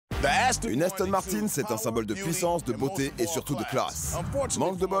Une Aston Martin, c'est un symbole de puissance, de beauté et surtout de classe.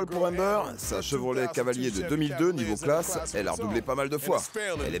 Manque de bol pour Amber, sa Chevrolet Cavalier de 2002 niveau classe, elle a redoublé pas mal de fois.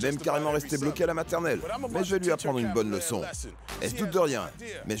 Elle est même carrément restée bloquée à la maternelle. Mais je vais lui apprendre une bonne leçon. Elle se doute de rien,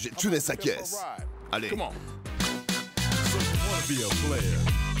 mais j'ai tuné sa caisse. Allez.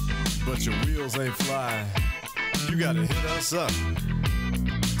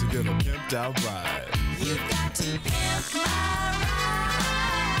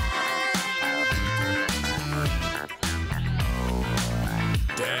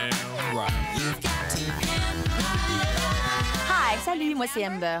 Hi, salut, moi c'est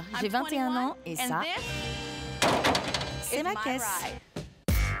Amber. J'ai 21 ans et ça, c'est ma caisse.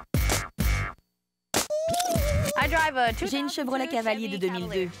 J'ai une Chevrolet Cavalier de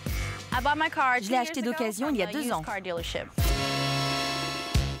 2002. Je l'ai achetée d'occasion il y a 2 ans.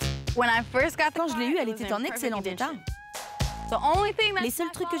 Quand je l'ai eue, elle était en excellent état. Les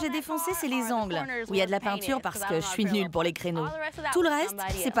seuls trucs que j'ai défoncés, c'est les angles, où il y a de la peinture parce que je suis nulle pour les créneaux. Tout le reste,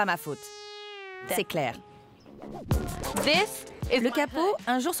 c'est pas ma faute. C'est clair. Le capot,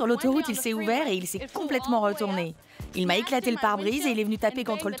 un jour sur l'autoroute, il s'est ouvert et il s'est complètement retourné. Il m'a éclaté le pare-brise et il est venu taper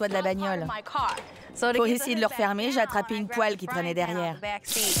contre le toit de la bagnole. Pour essayer de le refermer, j'ai attrapé une poêle qui traînait derrière.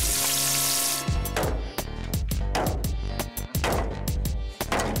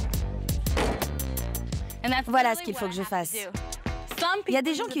 Voilà ce qu'il faut que je fasse. Il y a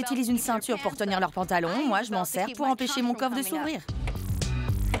des gens qui utilisent une ceinture pour tenir leurs pantalons. Moi, je m'en sers pour empêcher mon coffre de s'ouvrir.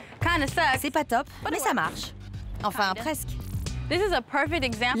 C'est pas top, mais ça marche. Enfin, presque.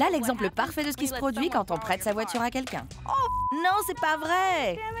 Là, l'exemple parfait de ce qui se produit quand on prête sa voiture à quelqu'un. Oh, non, c'est pas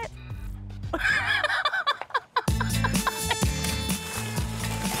vrai!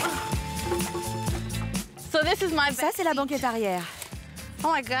 Ça, c'est la banquette arrière. Oh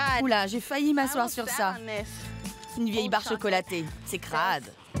my God. Oula, j'ai failli m'asseoir sur ça. Une vieille barre chocolatée. C'est crade.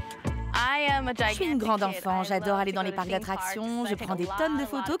 Je suis une grande enfant. J'adore aller dans les parcs d'attractions. Je prends des tonnes de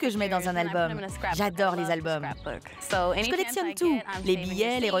photos que je mets dans un album. J'adore les albums. Je collectionne tout. Les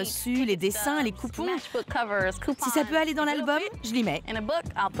billets, les reçus, les dessins, les coupons. Si ça peut aller dans l'album, je l'y mets.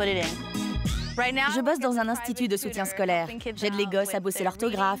 Je bosse dans un institut de soutien scolaire. J'aide les gosses à bosser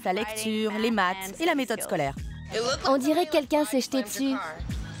l'orthographe, la lecture, les maths et la méthode scolaire. On dirait que quelqu'un s'est jeté dessus.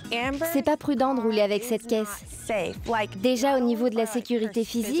 C'est pas prudent de rouler avec cette caisse. Déjà au niveau de la sécurité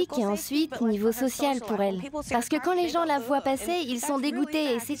physique et ensuite niveau social pour elle. Parce que quand les gens la voient passer, ils sont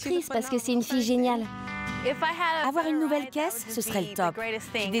dégoûtés et c'est triste parce que c'est une fille géniale. Avoir une nouvelle caisse, ce serait le top.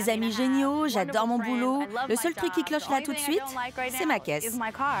 J'ai des amis géniaux, j'adore mon boulot. Le seul truc qui cloche là tout de suite, c'est ma caisse.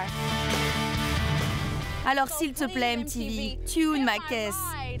 Alors s'il te plaît, MTV, tune ma caisse.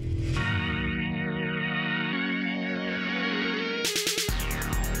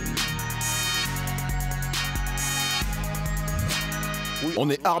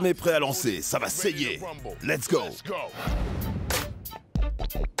 On est armé, prêt à lancer. Ça va saigner. Let's go.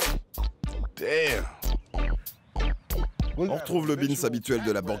 On retrouve le bins habituel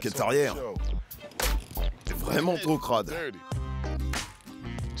de la banquette arrière. C'est vraiment trop crade.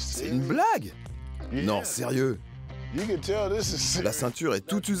 C'est une blague? Non, sérieux. La ceinture est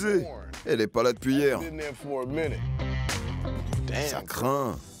toute usée. Elle est pas là depuis hier. Ça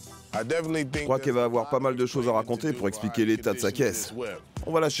craint. Je crois qu'elle va avoir pas mal de choses à raconter pour expliquer l'état de sa caisse.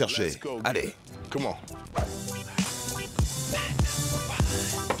 On va la chercher. Allez. Pardon.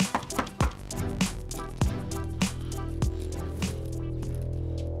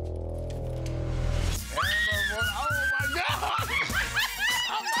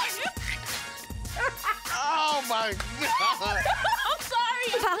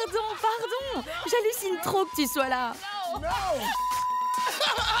 J'hallucine trop que tu sois là.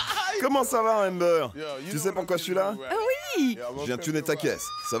 Comment ça va, Amber? Tu sais pourquoi je suis là? Oui. Je viens tuner ta caisse.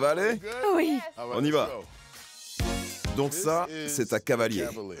 Ça va aller? Oui. On y va. Donc ça, c'est ta Cavalier.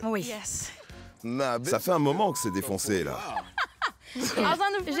 Oui. Ça fait un moment que c'est défoncé, là.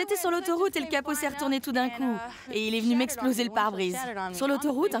 J'étais sur l'autoroute et le capot s'est retourné tout d'un coup. Et il est venu m'exploser le pare-brise. Sur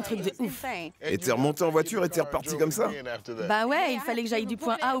l'autoroute, un truc de ouf. Et t'es remonté en voiture et t'es reparti comme ça? Bah ouais, il fallait que j'aille du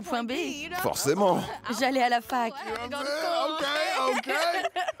point A au point B. Forcément. J'allais à la fac.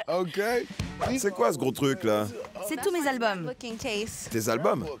 Ok. C'est quoi ce gros truc, là? C'est tous mes albums. Tes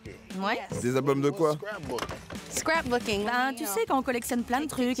albums? Ouais. Des albums de quoi? Ben, tu sais, quand on collectionne plein de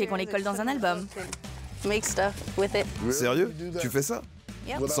trucs et qu'on les colle dans un album. Sérieux? Tu fais ça?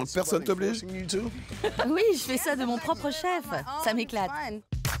 Sans que personne t'oblige? Oui, je fais ça de mon propre chef. Ça m'éclate.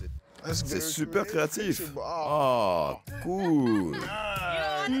 C'est super créatif. Oh, cool.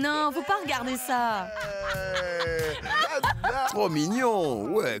 Non, faut pas regarder ça. Trop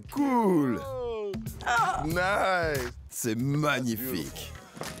mignon. Ouais, cool. C'est magnifique.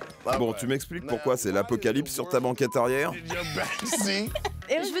 Bon, tu m'expliques pourquoi c'est l'apocalypse sur ta banquette arrière?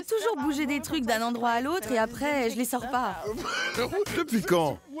 Je veux toujours bouger des trucs d'un endroit à l'autre et après, je les sors pas. Depuis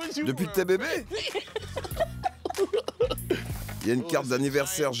quand? Depuis que t'es bébé? Il y a une carte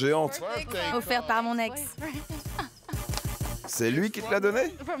d'anniversaire géante. Offerte par mon ex. C'est lui qui te l'a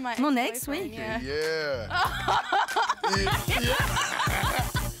donnée? Mon ex, oui.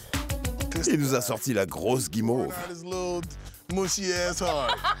 Il nous a sorti la grosse guimauve.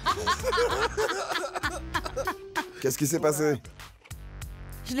 Qu'est-ce qui s'est passé?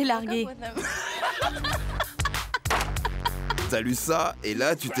 Je l'ai largué. T'as lu ça et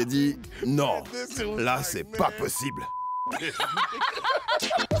là tu t'es dit non, là c'est pas possible.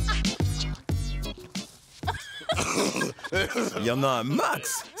 Il y en a un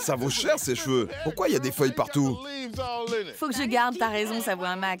max. Ça vaut cher ces cheveux. Pourquoi il y a des feuilles partout? Faut que je garde, t'as raison, ça vaut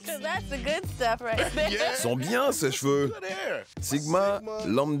un max. Ils sont bien ces cheveux. Sigma,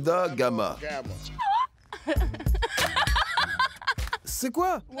 lambda, gamma. C'est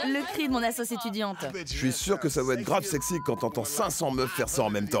quoi? Le cri de mon assoce étudiante. Je suis sûr que ça doit être grave sexy quand t'entends 500 meufs faire ça en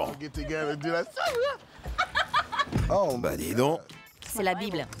même temps. Oh, bah dis donc. C'est la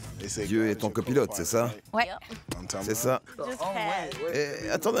Bible. Dieu est ton copilote, c'est ça? Ouais. C'est ça. Et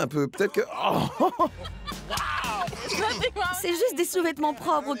attendez un peu, peut-être que... Oh. C'est juste des sous-vêtements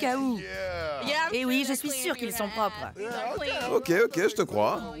propres au cas où. Et oui, je suis sûre qu'ils sont propres. Ok, je te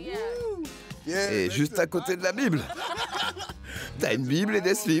crois. Et juste à côté de la Bible. T'as une Bible et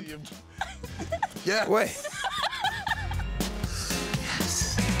des slips. Ouais.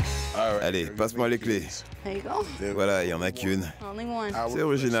 Allez, passe-moi les clés. Voilà, il n'y en a qu'une. C'est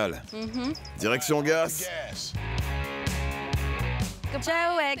original. Direction gaz.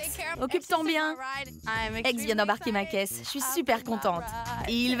 Ciao, ex. Occupe-t'en bien. Ex vient d'embarquer ma caisse. Je suis super contente.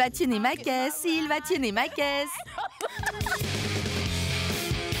 Il va tienner ma caisse. Il va tienner ma caisse.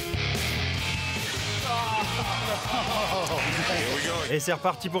 Et c'est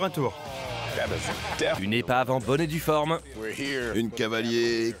reparti pour un tour. Une épave en bonne et due forme. Une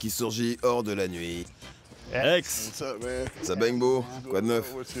cavalier qui surgit hors de la nuit. Ex, Ça baigne beau. Quoi de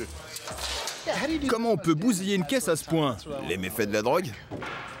neuf? comment on peut bousiller une caisse à ce point? Les méfaits de la drogue?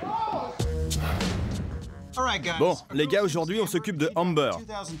 Bon, les gars, aujourd'hui, on s'occupe de Amber.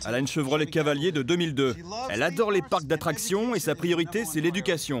 Elle a une Chevrolet Cavalier de 2002. Elle adore les parcs d'attractions et sa priorité, c'est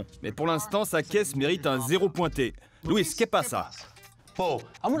l'éducation. Mais pour l'instant, sa caisse mérite un 0 pointé. Louis, qu'est pas ça?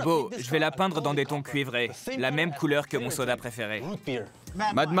 Beau, je vais la peindre dans des tons cuivrés, la même couleur que mon soda préféré.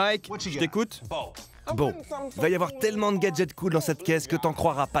 Mad Mike, je t'écoute? Bon, il va y avoir tellement de gadgets cool dans cette caisse que t'en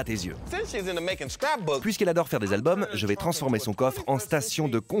croiras pas tes yeux. Puisqu'elle adore faire des albums, je vais transformer son coffre en station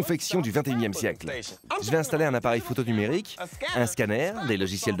de confection du 21e siècle. Je vais installer un appareil photo numérique, un scanner, des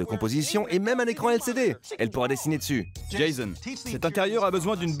logiciels de composition et même un écran LCD. Elle pourra dessiner dessus. Jason, cet intérieur a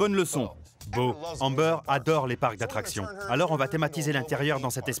besoin d'une bonne leçon. Beau, Amber adore les parcs d'attractions. Alors on va thématiser l'intérieur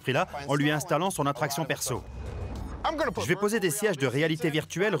dans cet esprit-là en lui installant son attraction perso. Je vais poser des sièges de réalité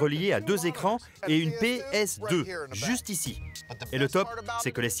virtuelle reliés à 2 écrans et une PS2, juste ici. Et le top,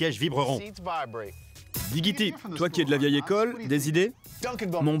 c'est que les sièges vibreront. Digity, toi qui es de la vieille école, des idées?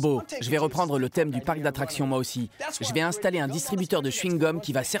 Mon beau, je vais reprendre le thème du parc d'attractions moi aussi. Je vais installer un distributeur de chewing-gum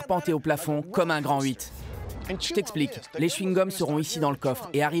qui va serpenter au plafond comme un grand 8. Je t'explique, les chewing-gums seront ici dans le coffre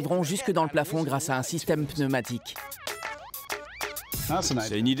et arriveront jusque dans le plafond grâce à un système pneumatique.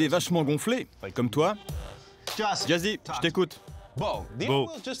 C'est une idée vachement gonflée, comme toi. Jazzy, je t'écoute. Beau,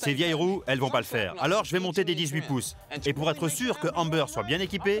 ces vieilles roues, elles vont pas le faire. Alors je vais monter des 18 pouces. Et pour être sûr que Amber soit bien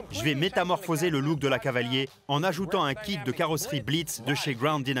équipée, je vais métamorphoser le look de la cavalier en ajoutant un kit de carrosserie Blitz de chez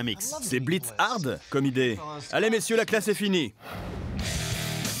Ground Dynamics. C'est Blitz hard comme idée. Allez messieurs, la classe est finie.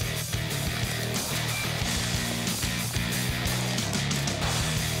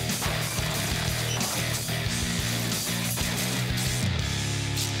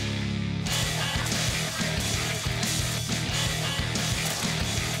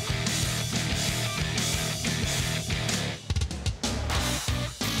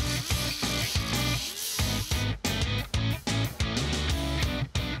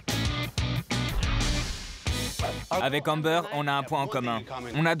 Avec Amber, on a un point en commun.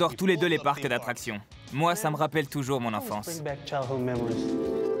 On adore tous les deux les parcs d'attractions. Moi, ça me rappelle toujours mon enfance.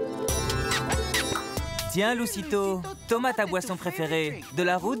 Tiens, Lucito, tomate ta boisson préférée, de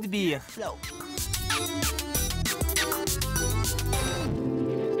la root beer.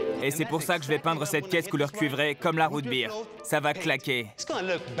 Et c'est pour ça que je vais peindre cette caisse couleur cuivrée comme la root beer. Ça va claquer.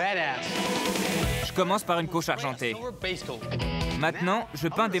 Je commence par une couche argentée. Maintenant, je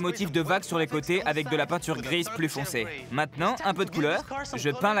peins des motifs de vagues sur les côtés avec de la peinture grise plus foncée. Maintenant, un peu de couleur. Je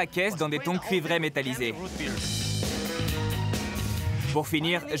peins la caisse dans des tons cuivrés métallisés. Pour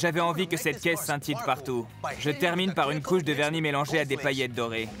finir, j'avais envie que cette caisse scintille partout. Je termine par une couche de vernis mélangé à des paillettes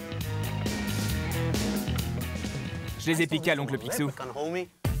dorées. Je les ai piquées à l'oncle Picsou.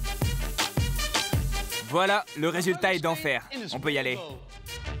 Voilà, le résultat est d'enfer. On peut y aller.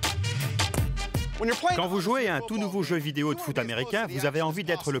 Quand vous jouez à un tout nouveau jeu vidéo de foot américain, vous avez envie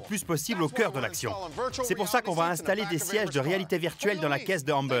d'être le plus possible au cœur de l'action. C'est pour ça qu'on va installer des sièges de réalité virtuelle dans la caisse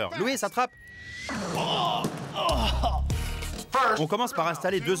de Amber. Louis, attrape! On commence par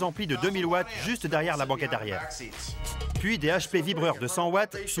installer 2 amplis de 2000 watts juste derrière la banquette arrière. Puis des HP vibreurs de 100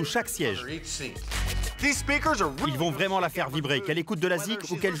 watts sous chaque siège. Ils vont vraiment la faire vibrer, qu'elle écoute de la zik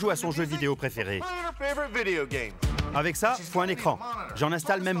ou qu'elle joue à son jeu vidéo préféré. Avec ça, il faut un écran. J'en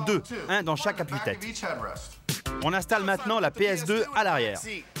installe même 2, un dans chaque appuie-tête. On installe maintenant la PS2 à l'arrière.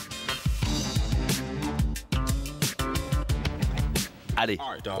 Allez,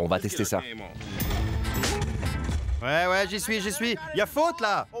 on va tester ça. Ouais, j'y suis. Il y a faute,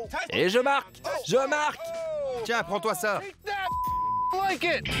 là! Et je marque! Tiens, prends-toi ça.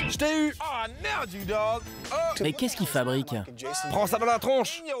 Je t'ai eu! Mais qu'est-ce qu'il fabrique? Prends ça dans la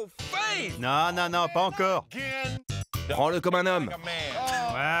tronche! Non, pas encore. Prends-le comme un homme.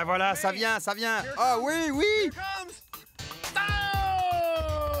 Ouais, voilà, ça vient. Ah oui!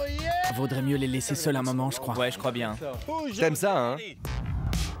 Vaudrait mieux les laisser seuls un moment, je crois. Ouais, je crois bien. T'aimes ça, hein?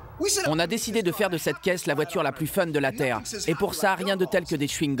 On a décidé de faire de cette caisse la voiture la plus fun de la Terre. Et pour ça, rien de tel que des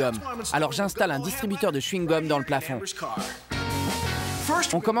chewing-gums. Alors j'installe un distributeur de chewing-gum dans le plafond.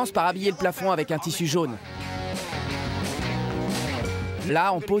 On commence par habiller le plafond avec un tissu jaune.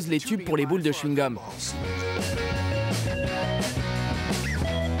 Là, on pose les tubes pour les boules de chewing-gum.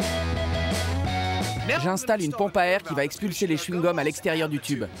 J'installe une pompe à air qui va expulser les chewing-gums à l'extérieur du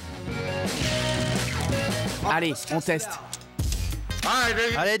tube. Allez, on teste.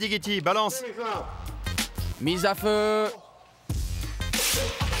 Allez, Diggity, balance. Mise à feu.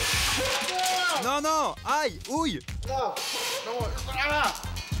 Non, aïe, ouille.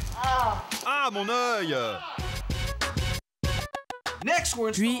 Ah, mon œil.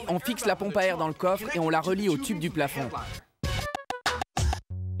 Puis, on fixe la pompe à air dans le coffre et on la relie au tube du plafond.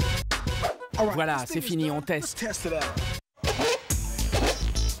 Voilà, c'est fini, on teste.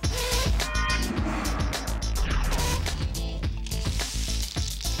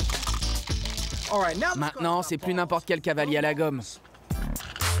 Maintenant, c'est plus n'importe quel cavalier à la gomme.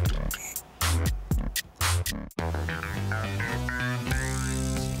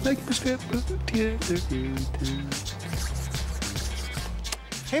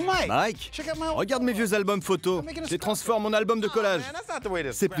 Mike, regarde mes vieux albums photos. Je les transforme en album de collage.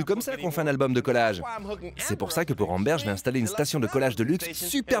 C'est plus comme ça qu'on fait un album de collage. C'est pour ça que pour Amber, je vais installer une station de collage de luxe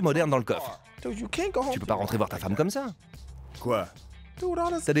super moderne dans le coffre. Tu peux pas rentrer voir ta femme comme ça. Quoi?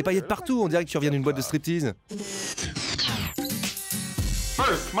 T'as des paillettes partout, on dirait que tu reviens d'une boîte de striptease.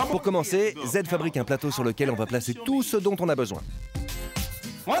 Pour commencer, Z fabrique un plateau sur lequel on va placer tout ce dont on a besoin.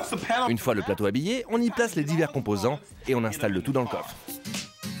 Une fois le plateau habillé, on y place les divers composants et on installe le tout dans le coffre.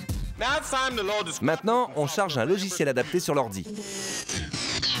 Maintenant, on charge un logiciel adapté sur l'ordi.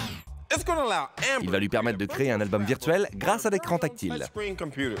 Il va lui permettre de créer un album virtuel grâce à l'écran tactile.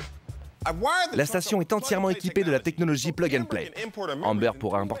 La station est entièrement équipée de la technologie plug and play. Amber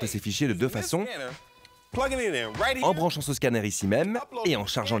pourra importer ses fichiers de 2 façons, en branchant ce scanner ici même et en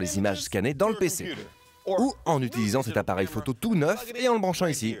chargeant les images scannées dans le PC. Ou en utilisant cet appareil photo tout neuf et en le branchant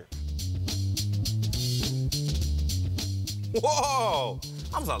ici.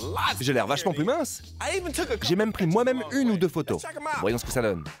 J'ai l'air vachement plus mince. J'ai même pris moi-même 1 ou 2 photos. Voyons ce que ça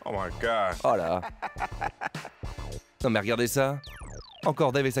donne. Oh là. Non mais regardez ça.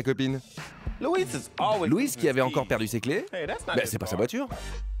 Encore Dave et sa copine. Louise qui avait encore perdu ses clés. Ben, c'est pas sa voiture.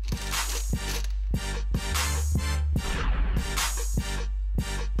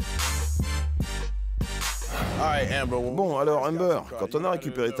 Bon, alors Amber, quand on a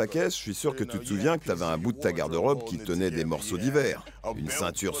récupéré ta caisse, je suis sûr que tu te souviens que t'avais un bout de ta garde-robe qui tenait des morceaux divers. Une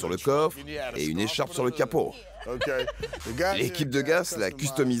ceinture sur le coffre et une écharpe sur le capot. L'équipe de Gas l'a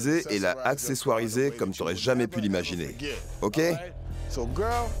customisée et l'a accessoirisée comme t'aurais jamais pu l'imaginer. Ok?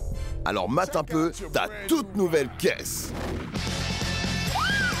 Alors mate un peu ta toute nouvelle caisse.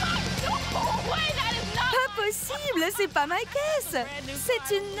 Pas possible, c'est pas ma caisse.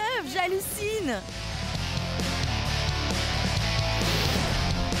 C'est une neuve, j'hallucine.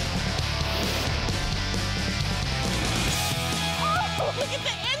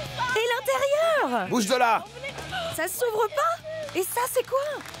 Et l'intérieur! Bouge de là! Ça s'ouvre pas? Et ça, c'est quoi?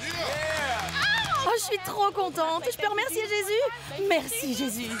 Oh, je suis trop contente. Je peux remercier Jésus? Merci,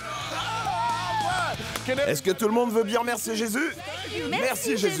 Jésus. Est-ce que tout le monde veut bien remercier Jésus?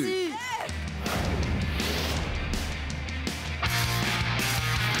 Merci, Jésus.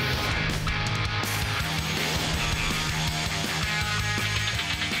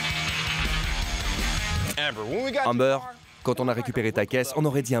 Amber, quand on a récupéré ta caisse, on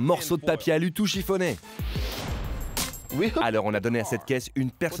aurait dit un morceau de papier alu tout chiffonné. Alors on a donné à cette caisse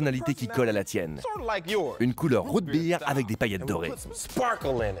une personnalité qui colle à la tienne. Une couleur root beer avec des paillettes dorées.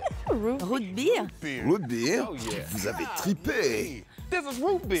 Root beer? Root beer? Vous avez tripé.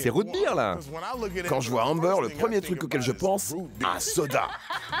 C'est root beer là. Quand je vois Amber, le premier truc auquel je pense, un soda.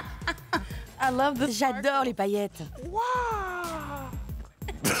 J'adore les paillettes.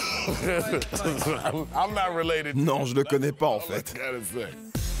 Non, je le connais pas en fait.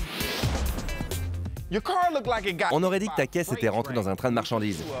 On aurait dit que ta caisse était rentrée dans un train de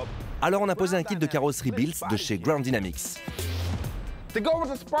marchandises. Alors on a posé un kit de carrosserie Built de chez Ground Dynamics.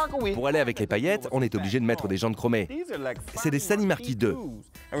 Pour aller avec les paillettes, on est obligé de mettre des jantes chromées. C'est des Sunny Marquis 2.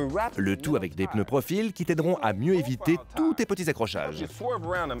 Le tout avec des pneus profil qui t'aideront à mieux éviter tous tes petits accrochages.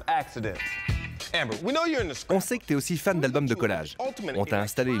 On sait que t'es aussi fan d'albums de collage. On t'a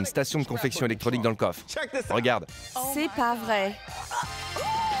installé une station de confection électronique dans le coffre. Regarde. C'est pas vrai.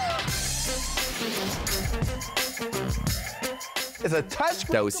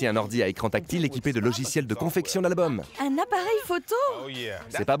 T'as aussi un ordi à écran tactile équipé de logiciels de confection d'albums. Un appareil photo?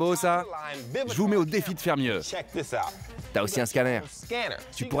 C'est pas beau ça? Je vous mets au défi de faire mieux. T'as aussi un scanner.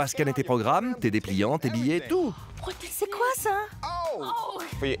 Tu pourras scanner tes programmes, tes dépliants, tes billets, tout. C'est quoi ça?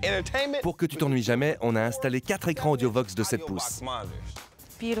 Pour que tu t'ennuies jamais, on a installé 4 écrans AudioVox de 7 pouces.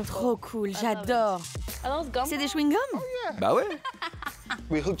 Trop cool, j'adore. C'est des chewing-gums? Bah ouais.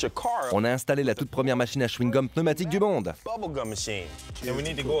 On a installé la toute première machine à chewing-gum pneumatique du monde.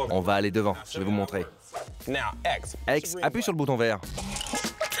 On va aller devant, je vais vous montrer. X, appuie sur le bouton vert.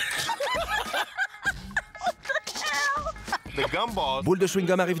 Boule de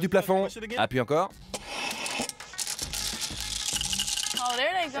chewing-gum arrive du plafond. Appuie encore.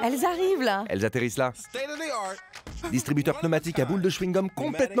 Elles arrivent là. Elles atterrissent là. Distributeur pneumatique à boule de chewing-gum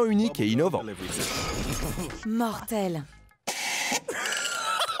complètement unique et innovant. Mortel.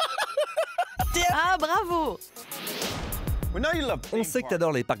 Ah, bravo! On sait que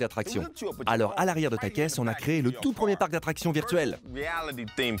t'adores les parcs d'attractions. Alors, à l'arrière de ta caisse, on a créé le tout premier parc d'attractions virtuel.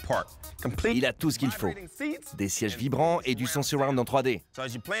 Il a tout ce qu'il faut. Des sièges vibrants et du son surround en 3D.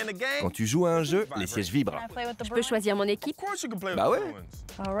 Quand tu joues à un jeu, les sièges vibrent. Je peux choisir mon équipe? Bah ouais.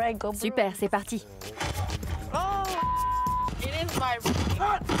 Super, c'est parti.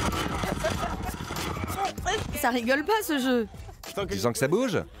 Ça rigole pas ce jeu. Tu sens que ça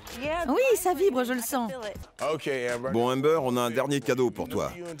bouge? Oui, ça vibre, je le sens. Bon Amber, on a un dernier cadeau pour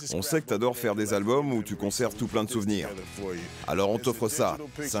toi. On sait que t'adores faire des albums où tu conserves tout plein de souvenirs. Alors on t'offre ça.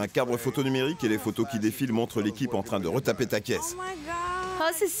 C'est un cadre photo numérique et les photos qui défilent montrent l'équipe en train de retaper ta caisse. Oh,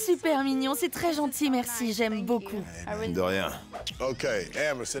 c'est super mignon, c'est très gentil, merci, j'aime beaucoup. De rien.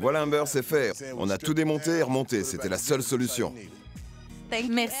 Voilà Amber, c'est fait. On a tout démonté et remonté, c'était la seule solution.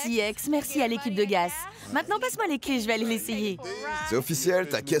 Merci X, merci à l'équipe de Gas. Maintenant passe-moi les clés, je vais aller l'essayer. C'est officiel,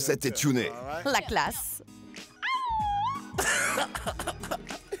 ta caisse a été tunée. La classe.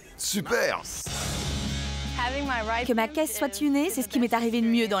 Super! Que ma caisse soit tunée, c'est ce qui m'est arrivé de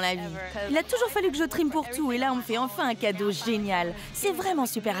mieux dans la vie. Il a toujours fallu que je trime pour tout, et là on me fait enfin un cadeau génial. C'est vraiment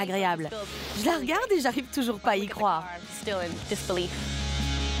super agréable. Je la regarde et j'arrive toujours pas à y croire.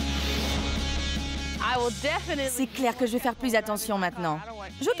 C'est clair que je vais faire plus attention maintenant.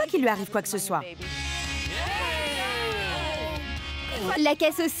 Je veux pas qu'il lui arrive quoi que ce soit. La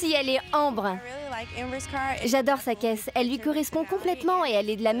caisse aussi, elle est ambre. J'adore sa caisse. Elle lui correspond complètement et elle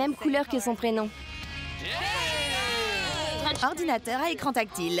est de la même couleur que son prénom. Ordinateur à écran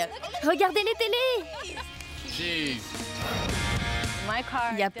tactile. Regardez les télés!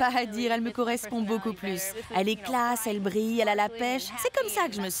 Il n'y a pas à dire, elle me correspond beaucoup plus. Elle est classe, elle brille, elle a la pêche. C'est comme ça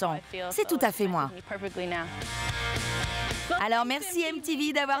que je me sens. C'est tout à fait moi. Alors merci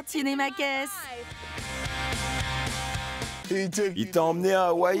MTV d'avoir tuné ma caisse. Il t'a emmené à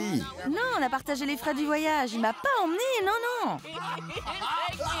Hawaï. Non, on a partagé les frais du voyage. Il m'a pas emmené, non, non.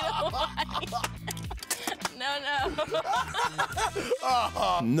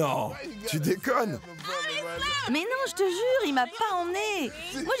 Non, tu déconnes. Mais non, je te jure, il m'a pas emmené.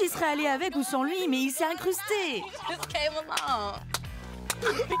 Moi, j'y serais allée avec ou sans lui, mais il s'est incrusté.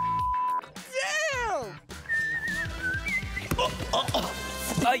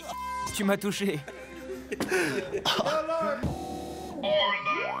 Aïe, tu m'as touché.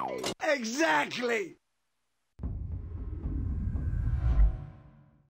 Exactly.